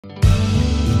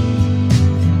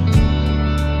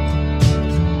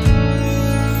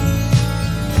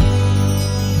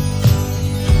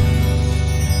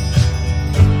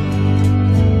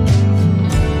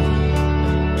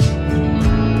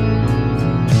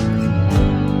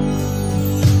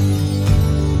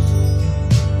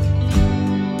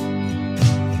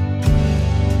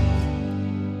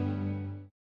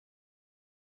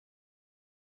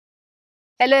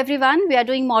Hello everyone, we are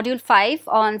doing module 5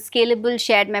 on scalable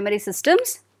shared memory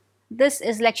systems. This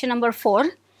is lecture number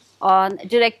 4 on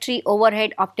directory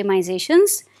overhead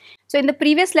optimizations. So in the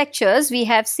previous lectures we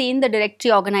have seen the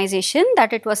directory organization,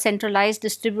 that it was centralized,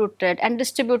 distributed, and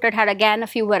distributed had again a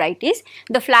few varieties.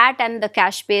 The flat and the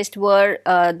cache based were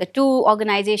the two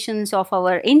organizations of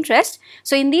our interest.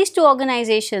 So in these two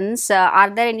organizations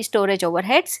are there any storage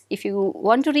overheads? If you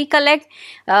want to recollect,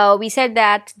 we said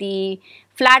that the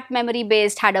flat memory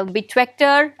based had a bit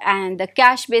vector and the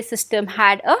cache based system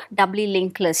had a doubly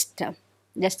linked list,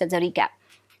 just as a recap.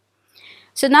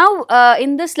 So now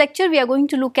in this lecture we are going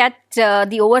to look at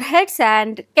the overheads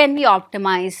and can we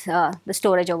optimize the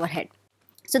storage overhead.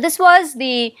 So this was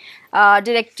the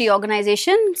directory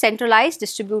organization, centralized,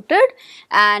 distributed,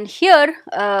 and here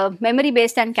memory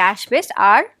based and cache based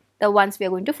are the ones we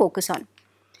are going to focus on.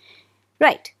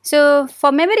 Right. So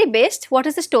for memory based, what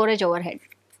is the storage overhead?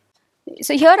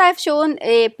 So here I have shown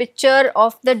a picture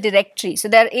of the directory. So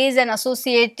there is an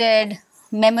associated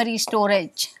memory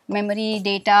storage. Memory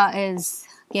data is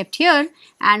kept here,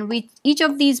 and with each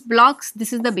of these blocks,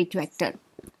 this is the bit vector.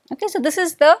 Okay, so this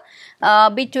is the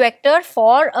bit vector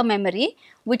for a memory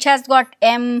which has got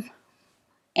m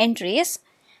entries,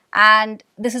 and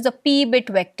this is a p bit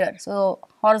vector. So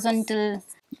horizontal,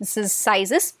 this is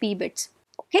sizes p bits.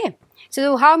 Okay,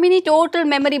 so how many total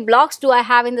memory blocks do I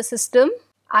have in the system?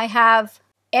 I have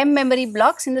m memory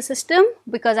blocks in the system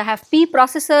because I have p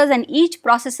processors and each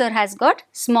processor has got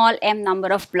small m number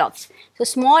of blocks. So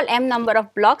small m number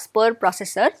of blocks per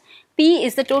processor. P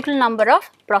is the total number of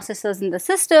processors in the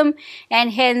system,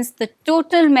 and hence the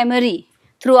total memory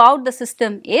throughout the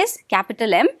system is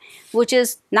capital M, which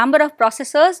is number of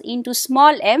processors into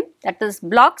small m, that is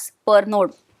blocks per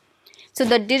node. So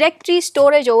the directory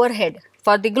storage overhead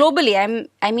for the globally,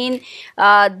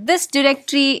 this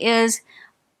directory is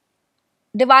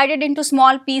divided into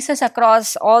small pieces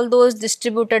across all those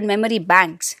distributed memory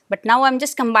banks, but now I am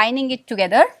just combining it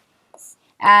together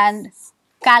and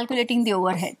calculating the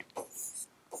overhead.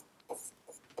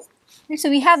 So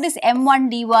we have this M1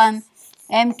 D1,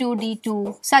 M2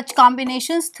 D2, such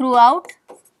combinations throughout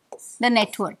the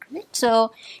network. Right?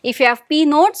 So if you have P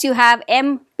nodes, you have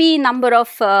MP number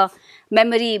of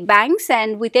memory banks,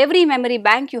 and with every memory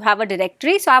bank you have a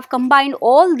directory. So I have combined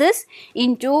all this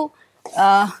into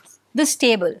this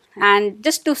table, and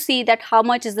just to see that how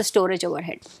much is the storage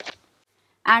overhead.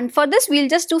 And for this we will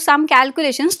just do some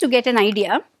calculations to get an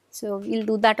idea. So we will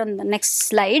do that on the next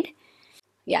slide.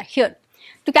 Yeah, here.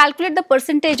 To calculate the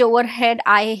percentage overhead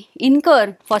I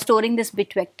incur for storing this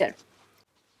bit vector.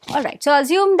 Alright, so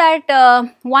assume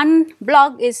that one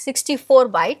block is 64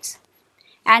 bytes,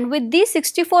 and with these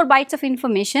 64 bytes of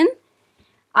information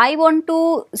I want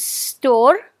to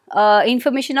store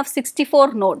information of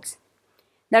 64 nodes.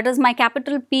 That is, my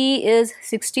capital P is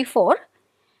 64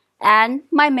 and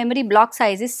my memory block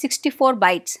size is 64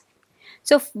 bytes.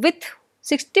 So with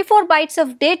 64 bytes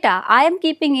of data, I am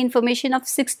keeping information of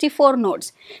 64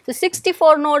 nodes. So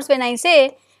 64 nodes, when I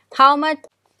say how much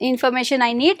information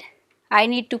I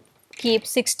need to keep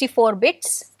 64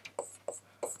 bits,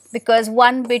 because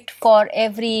 1 bit for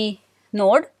every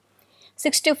node.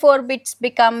 64 bits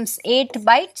becomes 8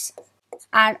 bytes.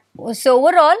 And so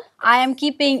overall I am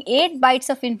keeping 8 bytes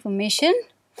of information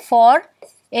for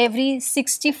every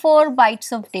 64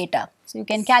 bytes of data. So you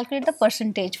can calculate the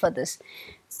percentage for this,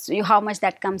 so how much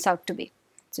that comes out to be.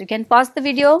 So you can pause the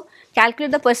video,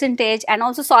 calculate the percentage, and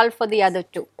also solve for the other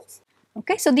two.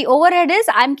 Okay, so the overhead is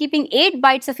I am keeping 8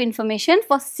 bytes of information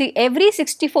for every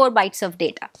 64 bytes of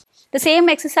data. The same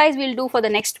exercise we will do for the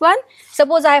next one.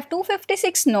 Suppose I have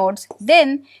 256 nodes,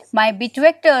 then my bit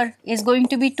vector is going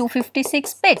to be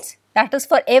 256 bits. That is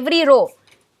for every row.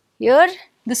 Here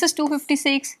this is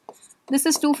 256, this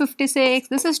is 256,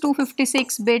 this is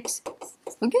 256 bits.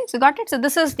 Okay, so got it? So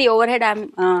this is the overhead I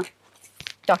am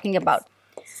talking about.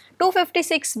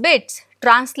 256 bits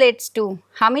translates to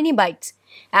how many bytes?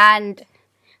 And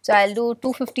so I will do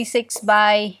 256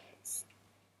 by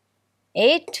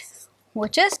 8,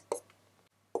 which is,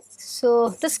 so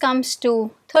this comes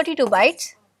to 32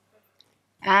 bytes,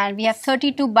 and we have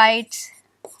 32 bytes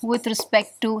with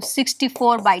respect to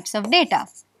 64 bytes of data.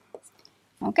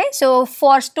 Okay, so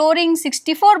for storing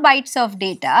 64 bytes of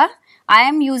data, I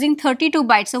am using 32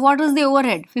 bytes. So what is the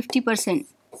overhead? 50%.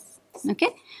 Okay,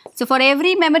 so for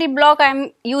every memory block I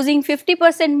am using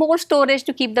 50% more storage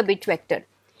to keep the bit vector.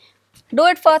 Do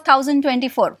it for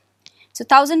 1024. So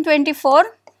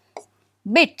 1024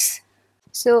 bits.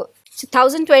 So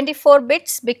 1024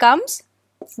 bits becomes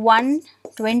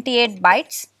 128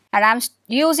 bytes, and I am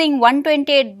using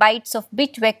 128 bytes of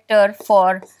bit vector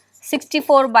for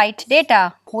 64 byte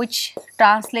data, which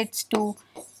translates to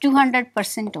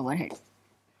 200% overhead.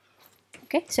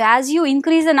 Okay, so as you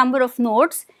increase the number of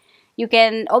nodes, you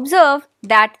can observe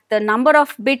that the number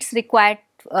of bits required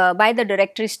by the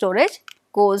directory storage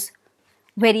goes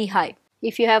very high.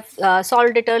 If you have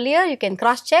solved it earlier, you can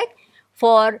cross check.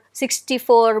 For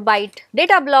 64 byte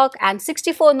data block and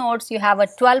 64 nodes, you have a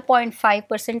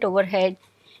 12.5% overhead.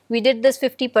 We did this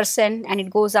 50% and it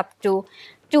goes up to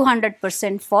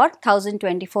 200% for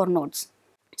 1024 nodes.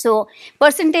 So,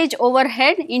 percentage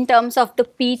overhead in terms of the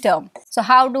P term. So,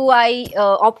 how do I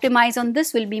optimize on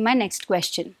this will be my next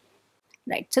question.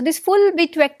 Right. So, this full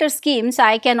bit vector schemes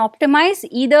I can optimize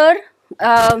either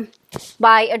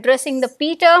by addressing the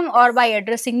P term or by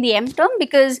addressing the M term,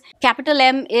 because capital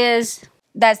M is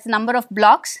that's the number of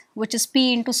blocks, which is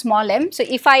P into small m. So,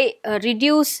 if I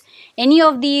reduce any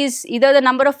of these, either the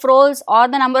number of rows or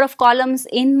the number of columns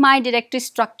in my directory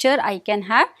structure, I can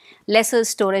have lesser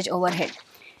storage overhead.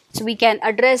 So, we can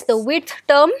address the width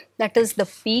term, that is the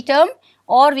P term,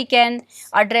 or we can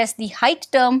address the height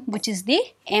term, which is the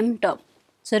M term.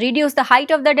 So, reduce the height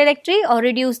of the directory or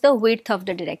reduce the width of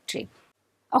the directory.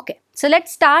 Okay. So, let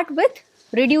us start with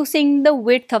reducing the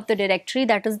width of the directory,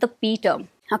 that is the P term.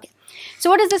 Okay. So,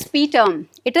 what is this P term?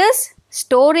 It is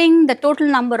storing the total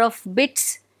number of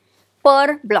bits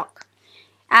per block,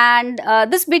 and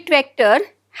this bit vector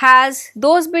has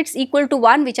those bits equal to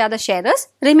 1, which are the sharers,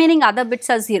 remaining other bits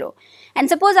are 0. And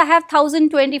suppose I have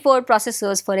 1024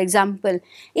 processors, for example,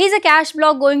 is a cache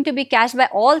block going to be cached by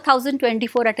all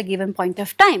 1024 at a given point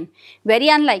of time? Very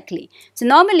unlikely. So,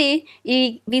 normally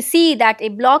we see that a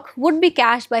block would be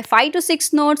cached by 5 to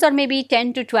 6 nodes or maybe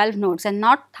 10 to 12 nodes, and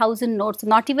not 1000 nodes,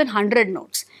 not even 100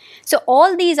 nodes. So,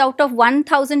 all these out of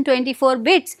 1024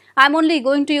 bits, I am only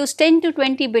going to use 10 to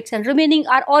 20 bits, and remaining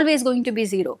are always going to be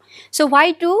 0. So,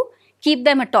 why to keep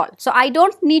them at all? So, I do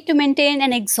not need to maintain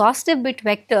an exhaustive bit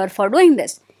vector for doing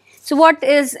this. So, what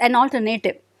is an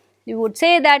alternative? You would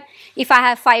say that if I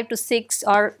have 5 to 6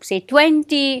 or say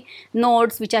 20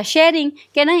 nodes which are sharing,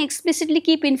 can I explicitly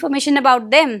keep information about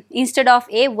them instead of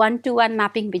a one-to-one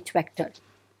mapping bit vector?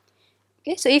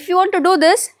 Okay, so, if you want to do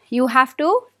this, you have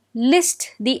to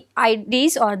list the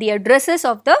IDs or the addresses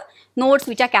of the nodes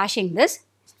which are caching this,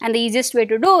 and the easiest way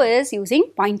to do is using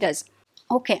pointers.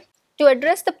 Okay. To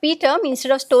address the P term,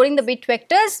 instead of storing the bit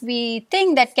vectors, we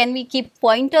think that can we keep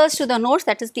pointers to the nodes,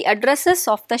 that is the addresses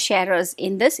of the sharers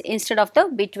in this instead of the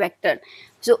bit vector.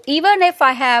 So, even if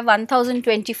I have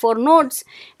 1024 nodes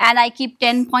and I keep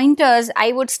 10 pointers,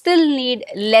 I would still need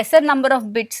lesser number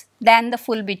of bits than the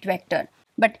full bit vector.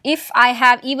 But if I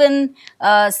have even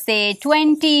say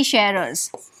 20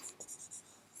 sharers,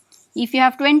 if you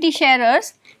have 20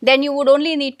 sharers, then you would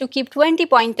only need to keep 20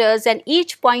 pointers, and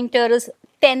each pointer is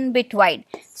 10 bit wide.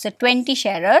 So, 20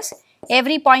 sharers,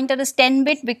 every pointer is 10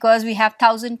 bit because we have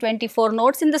 1024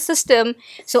 nodes in the system.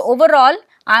 So, overall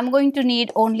I am going to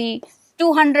need only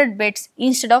 200 bits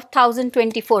instead of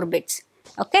 1024 bits.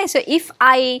 Okay. So, if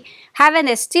I have an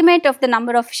estimate of the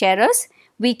number of sharers,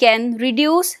 we can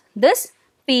reduce this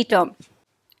P term.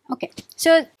 Okay.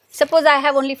 So, suppose I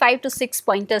have only 5 to 6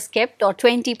 pointers kept or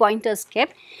 20 pointers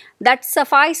kept, that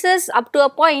suffices up to a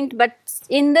point, but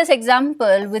in this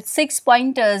example with 6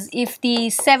 pointers, if the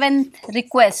 7th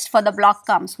request for the block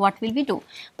comes, what will we do?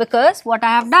 Because what I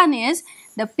have done is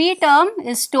the P term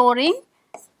is storing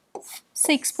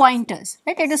 6 pointers,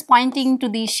 right? It is pointing to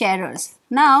these sharers.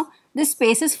 Now, this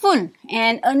space is full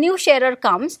and a new sharer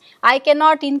comes, I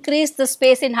cannot increase the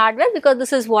space in hardware because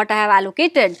this is what I have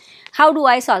allocated. How do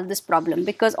I solve this problem?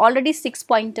 Because already 6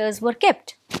 pointers were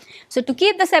kept. So, to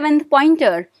keep the 7th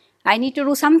pointer, I need to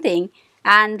do something,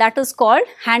 and that is called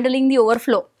handling the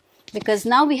overflow, because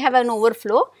now we have an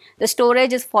overflow, the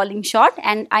storage is falling short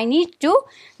and I need to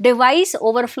devise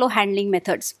overflow handling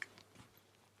methods.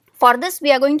 For this,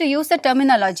 we are going to use the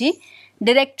terminology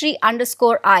directory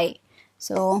underscore I.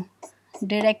 So,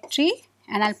 directory,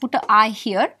 and I will put a I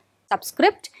here,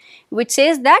 subscript, which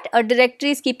says that a directory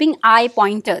is keeping I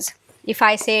pointers. If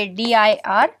I say dir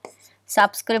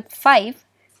subscript 5,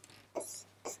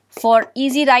 for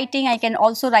easy writing I can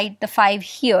also write the 5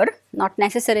 here, not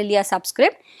necessarily a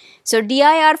subscript. So,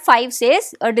 dir 5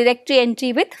 says a directory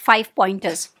entry with 5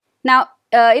 pointers. Now,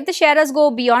 if the sharers go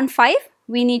beyond 5,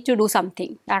 we need to do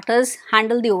something, that is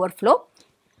handle the overflow.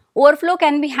 Overflow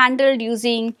can be handled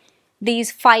using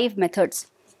these 5 methods.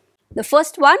 The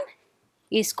first one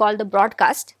is called the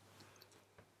broadcast,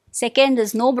 second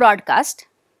is no broadcast,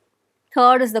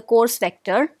 third is the course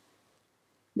vector,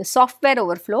 the software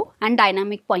overflow and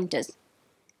dynamic pointers.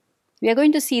 We are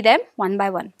going to see them one by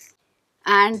one.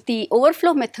 and the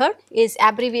overflow method is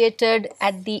abbreviated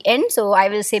at the end. So I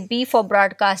will say B for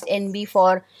broadcast, NB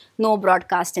for no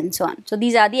broadcast, and so on. So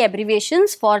these are the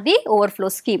abbreviations for the overflow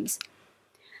schemes.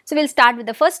 So we'll start with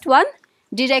the first one,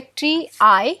 directory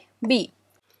I, B.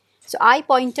 So I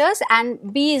pointers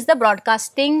and B is the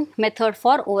broadcasting method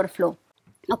for overflow.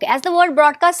 Okay, as the word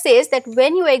broadcast says that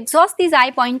when you exhaust these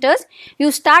I pointers,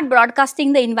 you start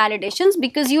broadcasting the invalidations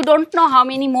because you don't know how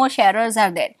many more sharers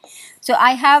are there. So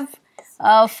I have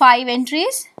 5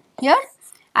 entries here.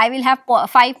 I will have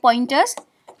 5 pointers,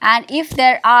 and if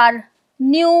there are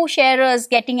new sharers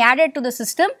getting added to the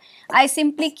system, I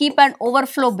simply keep an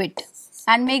overflow bit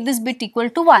and make this bit equal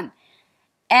to 1.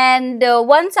 And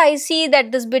once I see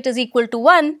that this bit is equal to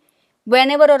 1,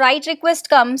 whenever a write request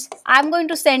comes, I am going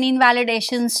to send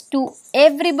invalidations to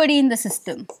everybody in the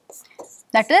system.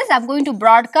 That is, I am going to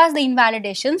broadcast the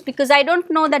invalidations because I don't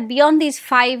know that beyond these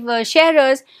 5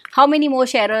 sharers, how many more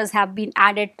sharers have been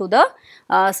added to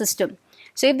the system.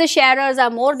 So if the sharers are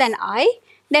more than I,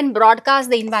 then broadcast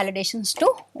the invalidations to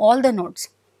all the nodes.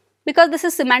 Because this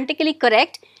is semantically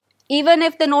correct, even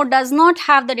if the node does not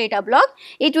have the data block,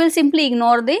 it will simply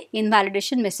ignore the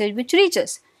invalidation message which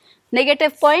reaches.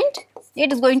 Negative point,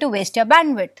 it is going to waste your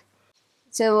bandwidth.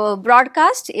 So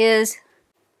broadcast is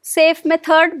safe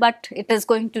method, but it is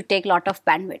going to take lot of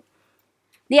bandwidth.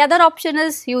 The other option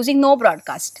is using no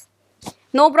broadcast.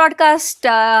 No broadcast,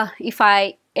 if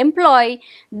I employ,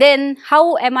 then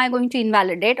how am I going to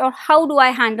invalidate, or how do I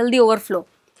handle the overflow?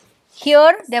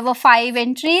 Here there were 5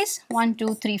 entries, 1,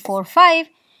 2, 3, 4, 5,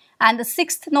 and the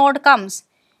 6th node comes.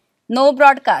 No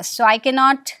broadcast, so I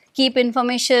cannot keep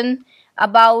information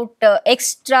about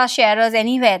extra sharers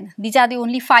anywhere. These are the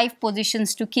only 5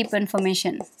 positions to keep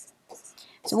information.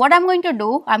 So what I am going to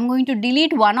do, I am going to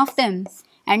delete one of them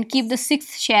and keep the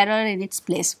 6th sharer in its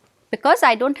place because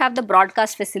I don't have the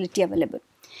broadcast facility available.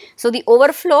 So the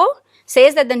overflow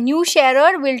says that the new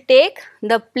sharer will take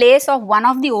the place of one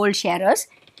of the old sharers,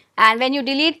 and when you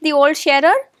delete the old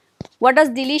sharer, what does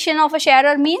deletion of a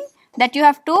sharer mean? That you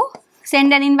have to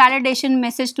send an invalidation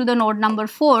message to the node number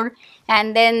 4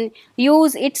 and then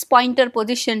use its pointer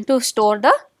position to store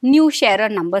the new sharer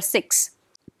number 6.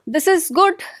 This is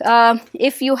good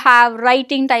if you have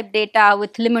writing type data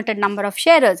with limited number of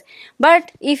sharers,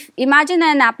 but if imagine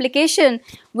an application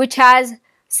which has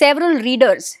several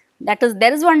readers, that is,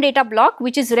 there is one data block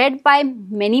which is read by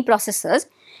many processors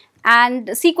and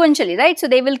sequentially, right? So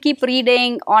they will keep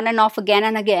reading on and off again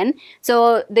and again.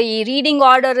 So the reading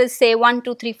order is say 1,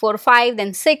 2, 3, 4, 5,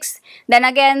 then 6, then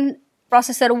again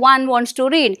processor 1 wants to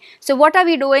read. So what are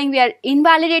we doing? We are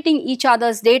invalidating each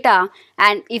other's data,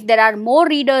 and if there are more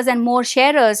readers and more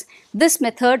sharers, this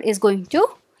method is going to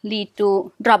lead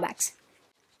to drawbacks.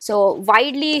 So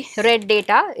widely read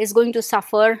data is going to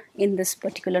suffer in this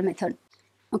particular method.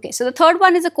 Okay, so the third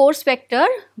one is a course vector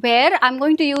where I am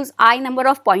going to use I number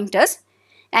of pointers,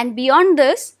 and beyond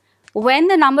this, when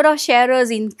the number of sharers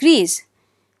increase,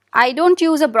 I don't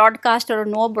use a broadcast or a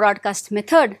no broadcast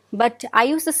method, but I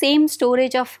use the same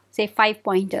storage of say 5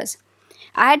 pointers.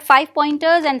 I had 5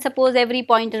 pointers, and suppose every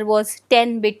pointer was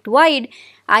 10 bit wide,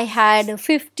 I had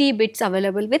 50 bits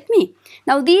available with me.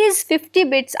 Now these 50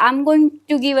 bits, I am going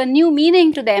to give a new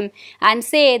meaning to them and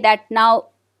say that now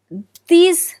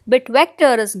this bit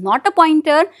vector is not a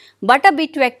pointer but a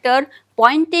bit vector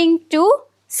pointing to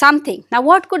something. Now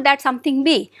what could that something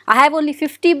be? I have only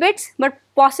 50 bits but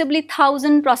possibly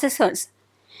 1000 processors.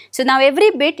 So now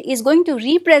every bit is going to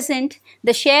represent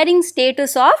the sharing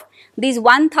status of these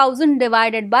 1000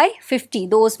 divided by 50,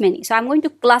 those many. So I am going to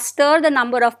cluster the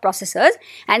number of processors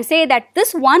and say that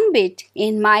this one bit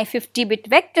in my 50 bit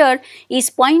vector is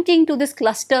pointing to this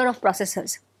cluster of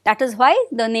processors. That is why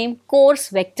the name course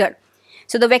vector.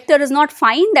 So the vector is not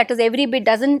fine, that is, every bit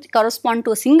does not correspond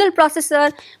to a single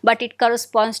processor, but it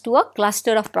corresponds to a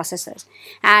cluster of processors.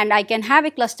 And I can have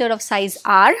a cluster of size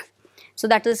R. So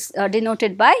that is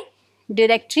denoted by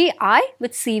directory I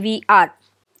with CVR.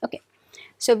 Okay.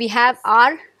 So we have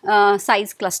R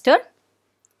size cluster,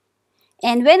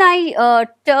 and when I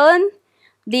turn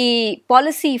the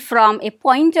policy from a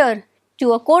pointer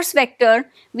to a course vector,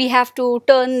 we have to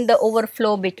turn the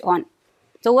overflow bit on.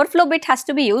 So overflow bit has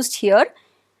to be used here.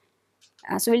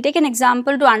 So we will take an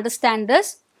example to understand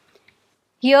this.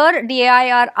 Here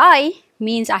DIRI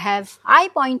means I have I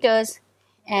pointers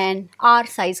and R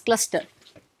size cluster.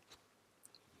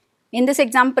 In this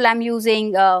example, I am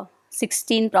using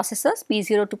 16 processors,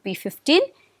 P0 to P15,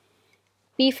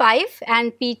 P5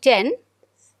 and P10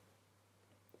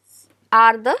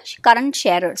 are the current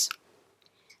sharers.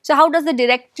 So how does the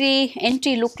directory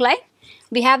entry look like?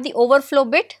 We have the overflow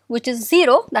bit which is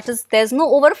 0, that is, there is no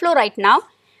overflow right now,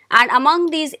 and among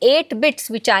these 8 bits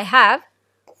which I have,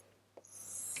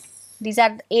 these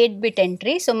are 8-bit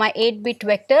entry. So my 8-bit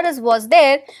vector was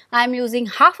there. I am using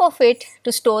half of it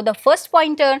to store the first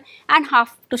pointer and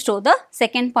half to store the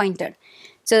second pointer.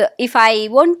 So if I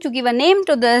want to give a name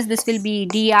to this, this will be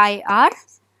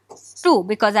dir2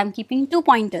 because I am keeping 2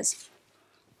 pointers.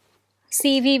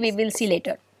 CV we will see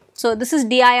later. So this is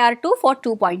dir2 for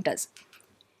 2 pointers.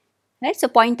 Right. So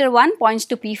pointer 1 points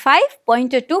to P5,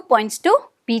 pointer 2 points to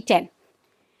P10.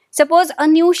 Suppose a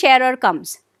new sharer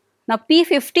comes. Now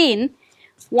P15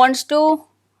 wants to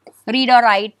read or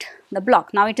write the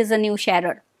block. Now it is a new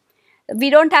sharer. We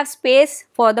don't have space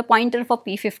for the pointer for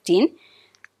P15.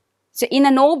 So in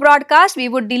a no broadcast, we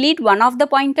would delete one of the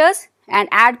pointers and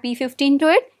add P15 to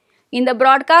it. In the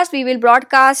broadcast, we will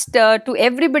broadcast to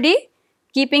everybody,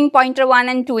 keeping pointer 1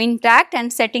 and 2 intact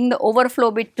and setting the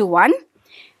overflow bit to 1.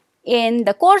 In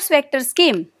the course vector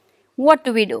scheme, what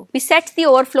do? We set the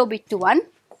overflow bit to 1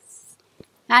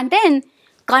 and then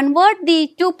convert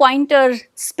the 2 pointer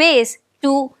space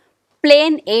to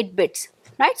plain 8 bits.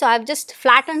 Right? So I have just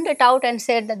flattened it out and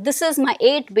said that this is my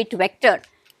 8-bit vector.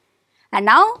 And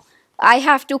now I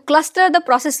have to cluster the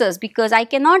processors because I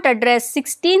cannot address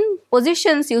 16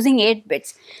 positions using 8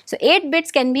 bits. So 8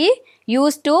 bits can be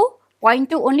used to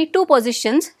point to only 2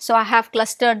 positions. So I have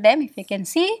clustered them. If you can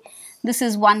see, this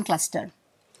is one cluster.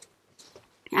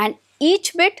 And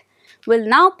each bit will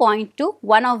now point to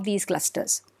one of these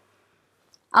clusters.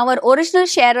 Our original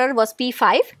sharer was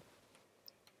P5.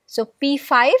 So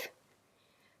P5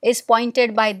 is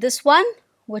pointed by this one,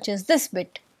 which is this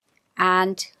bit.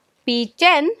 And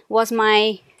P10 was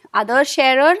my other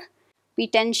sharer.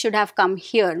 P10 should have come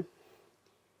here.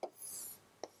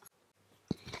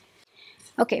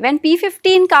 Okay, when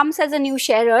P15 comes as a new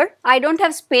sharer, I don't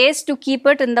have space to keep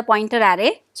it in the pointer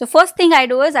array. So first thing I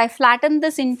do is I flatten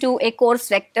this into a course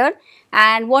vector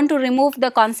and want to remove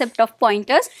the concept of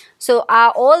pointers. So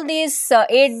all these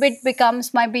 8-bit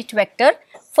becomes my bit vector.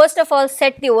 First of all,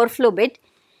 set the overflow bit.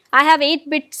 I have 8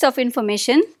 bits of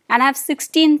information and I have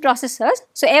 16 processors.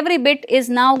 So every bit is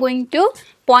now going to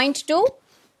point to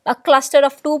a cluster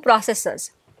of 2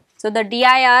 processors. So the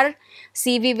dir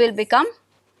CV will become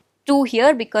 2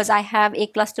 here because I have a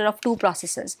cluster of 2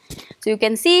 processors. So you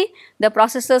can see the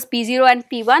processors P0 and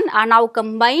P1 are now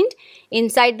combined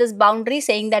inside this boundary,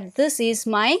 saying that this is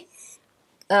my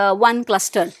one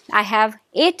cluster. I have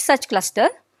 8 such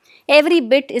clusters. Every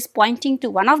bit is pointing to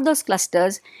one of those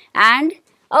clusters and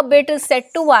a bit is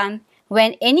set to 1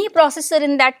 when any processor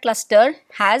in that cluster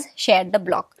has shared the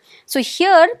block. So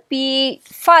here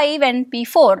P5 and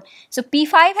P4. So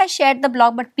P5 has shared the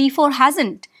block but P4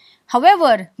 hasn't.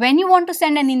 However, when you want to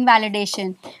send an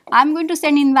invalidation, I am going to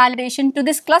send invalidation to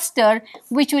this cluster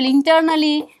which will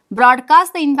internally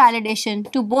broadcast the invalidation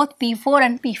to both P4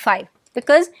 and P5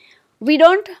 because we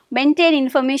don't maintain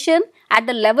information at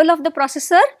the level of the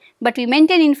processor but we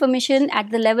maintain information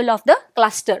at the level of the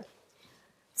cluster.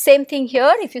 Same thing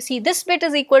here, if you see this bit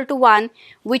is equal to 1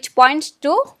 which points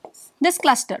to this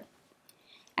cluster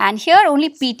and here only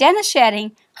P10 is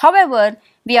sharing. However,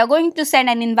 we are going to send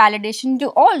an invalidation to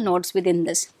all nodes within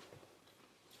this.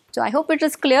 So I hope it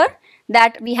is clear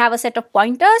that we have a set of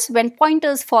pointers. When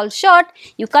pointers fall short,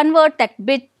 you convert that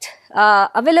bit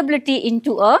availability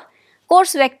into a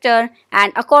course vector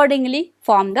and accordingly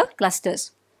form the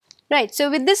clusters. Right, so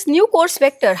with this new course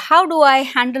vector, how do I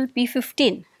handle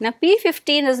P15? Now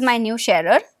P15 is my new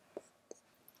sharer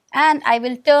and I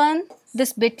will turn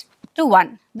this bit to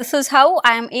 1. This is how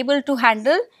I am able to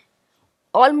handle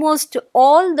almost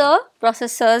all the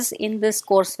processors in this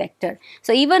course vector.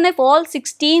 So even if all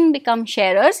 16 become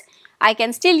sharers, I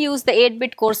can still use the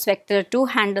 8-bit course vector to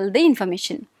handle the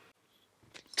information.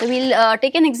 So we will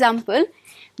take an example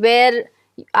where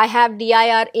I have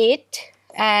dir8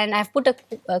 and I have put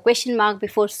a question mark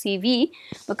before CV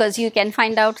because you can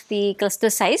find out the cluster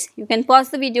size. You can pause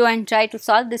the video and try to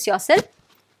solve this yourself.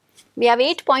 We have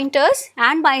 8 pointers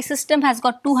and my system has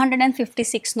got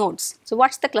 256 nodes. So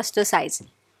what's the cluster size?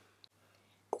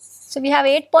 So we have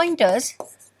 8 pointers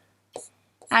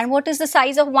and what is the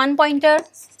size of one pointer?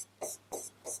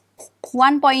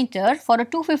 One pointer for a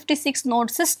 256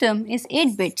 node system is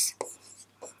 8 bits.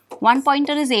 One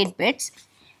pointer is 8 bits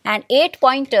and 8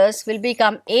 pointers will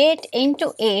become 8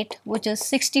 into 8 which is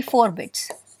 64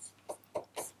 bits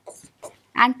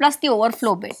and plus the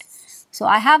overflow bit. So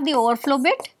I have the overflow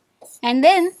bit and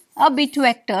then a bit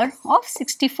vector of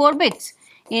 64 bits.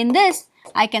 In this,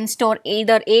 I can store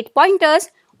either 8 pointers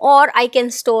or I can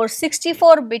store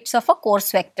 64 bits of a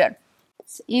course vector.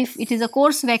 If it is a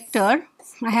course vector,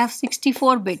 I have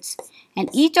 64 bits and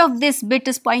each of this bit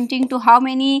is pointing to how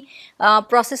many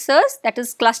processors, that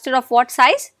is cluster of what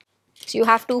size? So you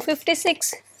have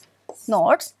 256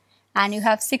 nodes and you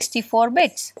have 64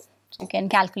 bits. So you can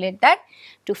calculate that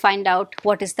to find out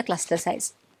what is the cluster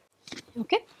size.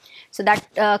 Okay, so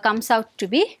that comes out to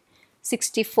be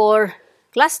 64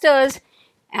 clusters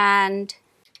and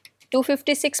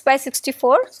 256 by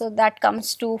 64, so that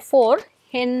comes to 4.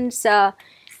 Hence I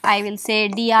will say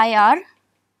DIR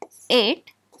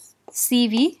 8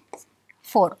 CV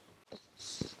 4.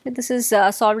 This is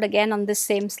solved again on this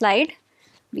same slide.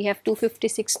 We have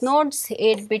 256 nodes,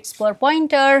 8 bits per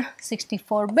pointer,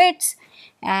 64 bits,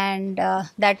 and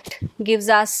that gives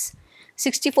us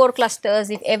 64 clusters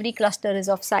if every cluster is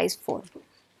of size 4.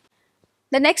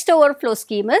 The next overflow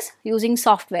scheme is using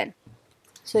software.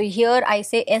 So here I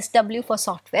say SW for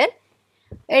software.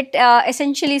 It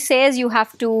essentially says you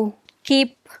have to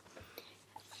keep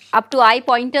up to I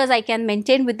pointers I can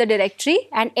maintain with the directory,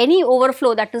 and any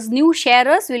overflow, that is new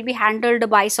sharers, will be handled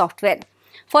by software.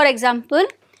 For example,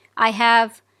 I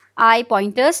have I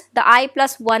pointers, the I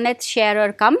plus 1th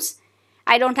sharer comes,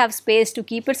 I don't have space to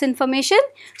keep its information.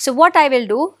 So what I will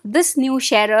do, this new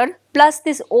sharer plus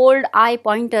this old I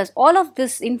pointers, all of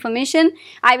this information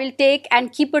I will take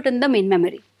and keep it in the main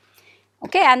memory.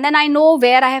 Okay, and then I know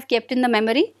where I have kept in the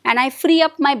memory and I free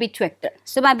up my bit vector.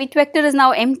 So my bit vector is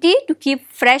now empty to keep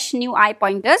fresh new I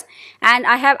pointers, and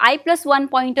I have I plus 1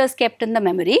 pointers kept in the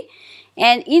memory.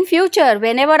 And in future,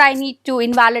 whenever I need to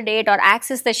invalidate or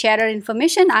access the sharer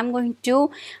information, I am going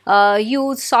to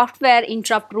use software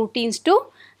interrupt routines to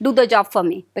do the job for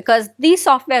me, because these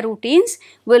software routines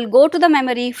will go to the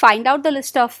memory, find out the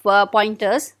list of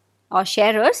pointers or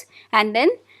sharers, and then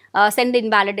send the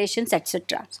invalidations,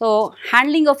 etc. So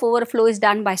handling of overflow is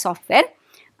done by software,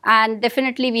 and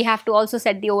definitely we have to also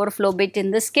set the overflow bit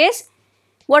in this case.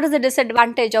 What is the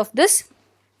disadvantage of this?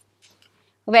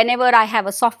 Whenever I have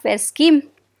a software scheme,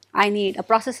 I need a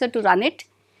processor to run it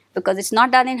because it's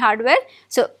not done in hardware.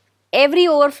 So every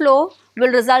overflow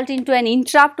will result into an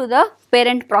interrupt to the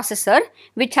parent processor,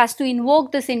 which has to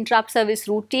invoke this interrupt service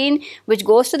routine, which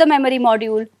goes to the memory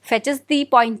module, fetches the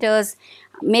pointers,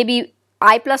 maybe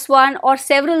I plus 1 or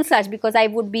several such, because I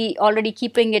would be already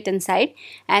keeping it inside,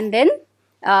 and then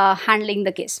handling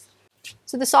the case.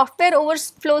 So the software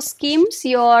overflow schemes,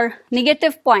 your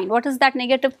negative point. What is that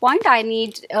negative point? I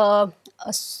need a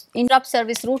interrupt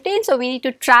service routine. So we need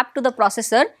to trap to the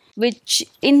processor, which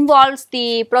involves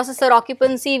the processor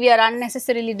occupancy. We are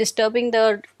unnecessarily disturbing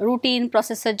the routine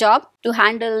processor job to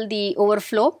handle the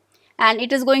overflow, and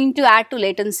it is going to add to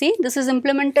latency. This is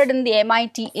implemented in the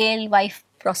MITALY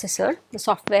processor, the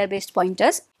software based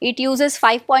pointers. It uses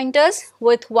 5 pointers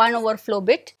with 1 overflow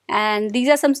bit, and these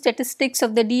are some statistics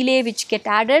of the delay which get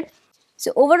added.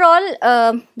 So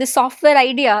overall, the software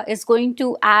idea is going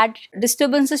to add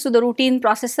disturbances to the routine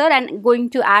processor and going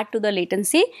to add to the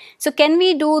latency. So can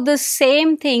we do the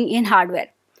same thing in hardware?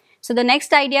 So the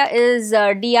next idea is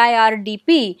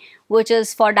DIR-DP, which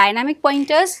is for dynamic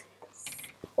pointers.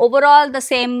 Overall the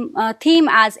same theme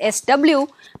as SW,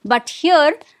 but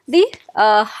here the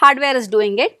hardware is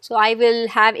doing it. So I will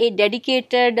have a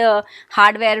dedicated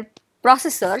hardware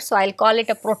processor. So I'll call it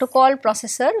a protocol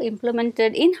processor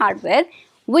implemented in hardware,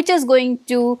 which is going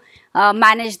to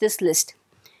manage this list.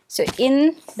 So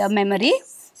in the memory,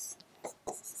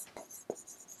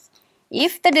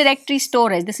 if the directory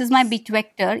storage, this is my bit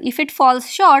vector, if it falls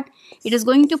short, it is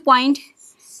going to point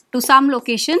to some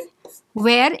location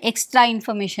where extra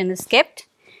information is kept,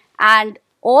 and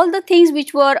all the things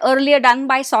which were earlier done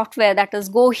by software, that is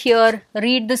go here,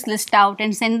 read this list out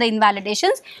and send the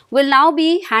invalidations, will now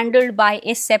be handled by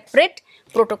a separate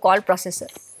protocol processor.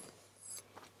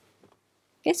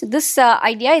 Okay, so this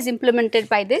idea is implemented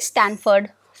by this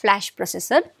Stanford flash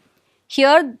processor.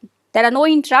 Here there are no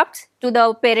interrupts to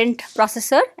the parent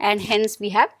processor, and hence we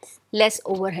have less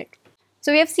overhead.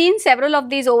 So we have seen several of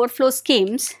these overflow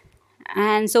schemes,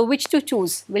 and so which to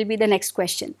choose will be the next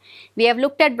question. We have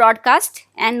looked at broadcast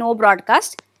and no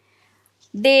broadcast.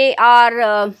 They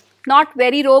are not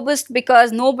very robust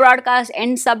because no broadcast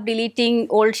ends up deleting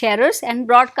old sharers, and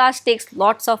broadcast takes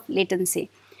lots of latency.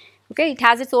 Okay, it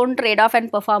has its own trade-off and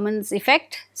performance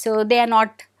effect, so they are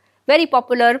not very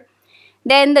popular.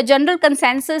 Then the general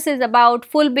consensus is about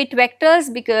full bit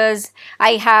vectors, because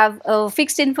I have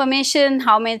fixed information,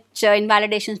 how much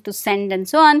invalidations to send and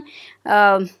so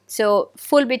on. So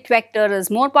full bit vector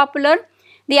is more popular.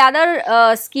 The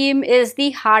other scheme is the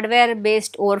hardware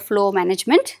based overflow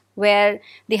management, where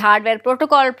the hardware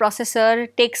protocol processor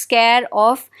takes care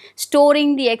of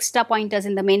storing the extra pointers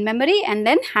in the main memory and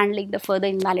then handling the further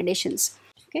invalidations.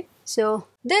 Okay, so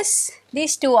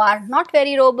these two are not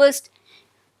very robust.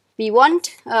 We want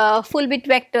full bit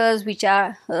vectors which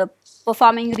are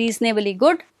performing reasonably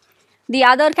good. The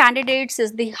other candidates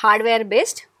is the hardware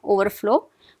based overflow.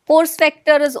 Force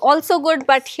vector is also good,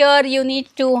 but here you need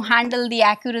to handle the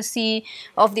accuracy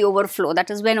of the overflow.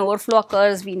 That is, when overflow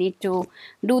occurs, we need to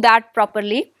do that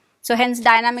properly. So hence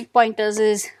dynamic pointers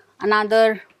is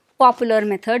another popular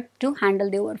method to handle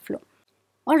the overflow.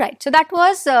 Alright, so that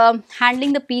was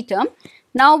handling the P term.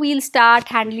 Now we will start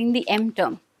handling the M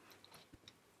term.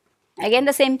 Again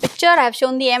the same picture, I have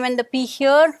shown the M and the P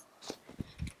here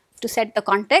to set the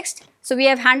context. So we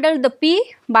have handled the P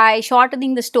by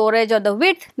shortening the storage or the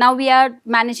width. Now we are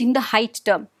managing the height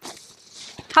term.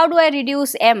 How do I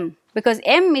reduce M? Because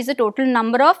M is the total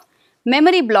number of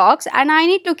memory blocks and I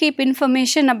need to keep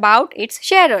information about its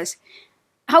sharers.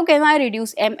 How can I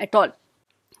reduce M at all?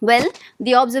 Well,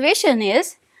 the observation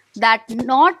is that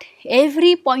not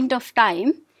every point of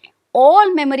time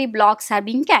all memory blocks are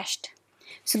being cached.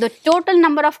 So the total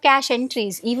number of cache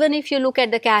entries, even if you look at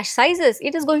the cache sizes,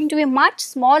 it is going to be much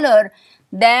smaller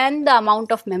than the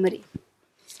amount of memory.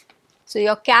 So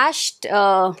your cached,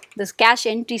 this cache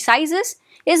entry sizes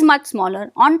is much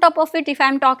smaller. On top of it, if I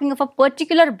am talking of a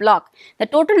particular block, the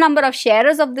total number of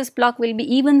sharers of this block will be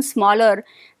even smaller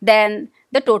than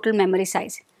the total memory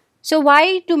size. So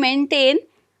why to maintain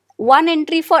one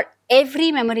entry for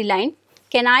every memory line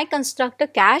can I construct a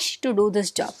cache to do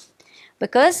this job?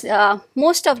 Because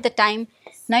most of the time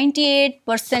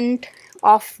 98%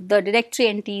 of the directory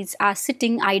entries are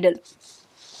sitting idle.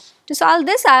 To solve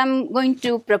this, I am going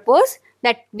to propose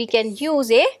that we can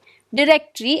use a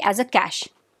directory as a cache,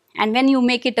 and when you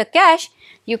make it a cache,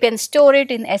 you can store it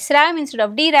in SRAM instead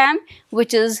of DRAM,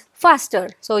 which is faster.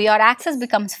 So your access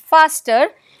becomes faster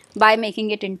by making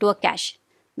it into a cache.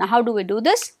 Now how do we do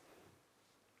this?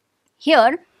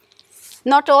 Here,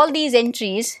 not all these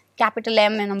entries, capital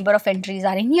M number of entries,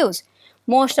 are in use.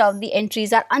 Most of the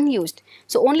entries are unused.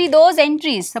 So only those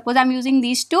entries, suppose I am using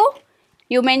these two,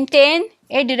 you maintain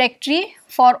a directory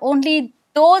for only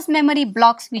those memory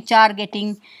blocks which are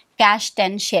getting cached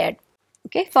and shared.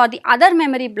 Okay, for the other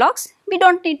memory blocks, we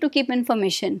don't need to keep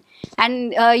information.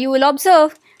 And you will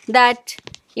observe that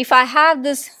if I have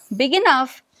this big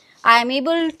enough, I am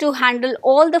able to handle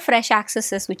all the fresh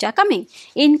accesses which are coming.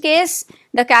 In case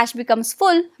the cache becomes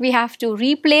full, we have to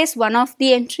replace one of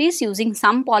the entries using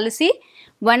some policy.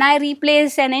 When I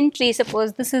replace an entry,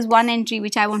 suppose this is one entry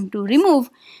which I want to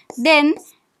remove, then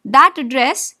that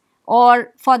address,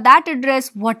 or for that address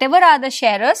whatever are the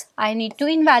sharers, I need to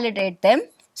invalidate them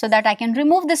so that I can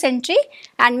remove this entry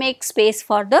and make space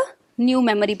for the new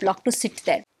memory block to sit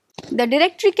there. The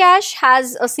directory cache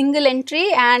has a single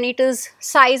entry and it is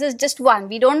size is just 1.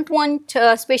 We don't want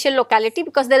spatial locality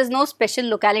because there is no spatial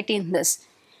locality in this.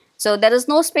 So there is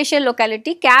no spatial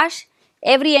locality. Cache,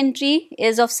 every entry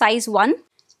is of size 1.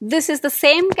 This is the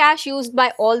same cache used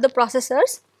by all the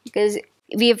processors because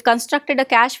we have constructed a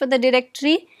cache for the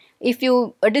directory. If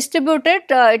you distribute it,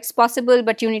 it's possible,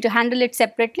 but you need to handle it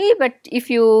separately. But if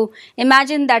you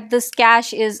imagine that this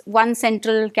cache is one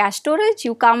central cache storage,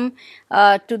 you come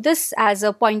to this as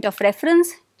a point of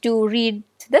reference to read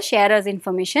the sharers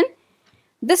information.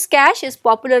 This cache is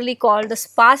popularly called the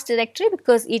sparse directory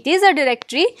because it is a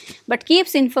directory but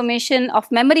keeps information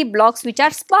of memory blocks which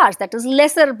are sparse, that is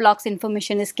lesser blocks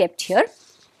information is kept here.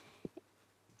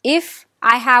 If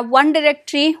I have one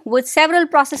directory with several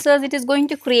processors, it is going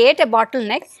to create a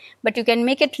bottleneck, but you can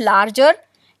make it larger.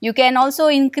 You can also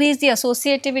increase the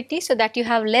associativity so that you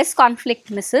have less conflict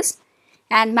misses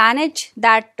and manage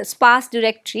that sparse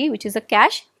directory, which is a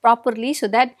cache, properly so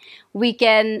that we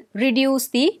can reduce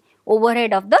the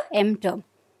overhead of the M term.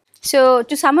 So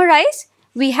to summarize,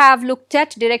 we have looked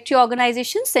at directory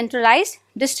organization, centralized,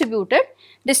 distributed.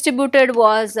 Distributed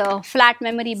was flat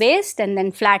memory based and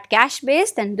then flat cache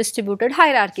based and distributed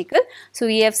hierarchical. So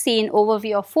we have seen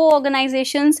overview of 4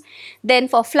 organizations. Then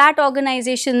for flat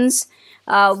organizations,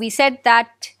 we said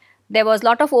that there was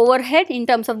lot of overhead in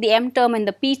terms of the M term and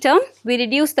the P term. We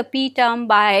reduced the P term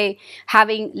by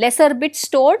having lesser bits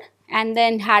stored and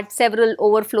then had several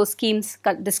overflow schemes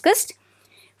discussed.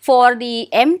 For the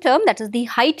M term, that is the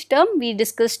height term, we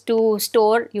discussed to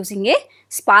store using a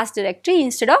sparse directory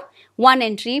instead of one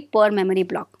entry per memory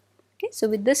block. Okay, so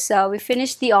with this we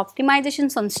finished the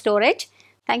optimizations on storage.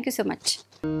 Thank you so much.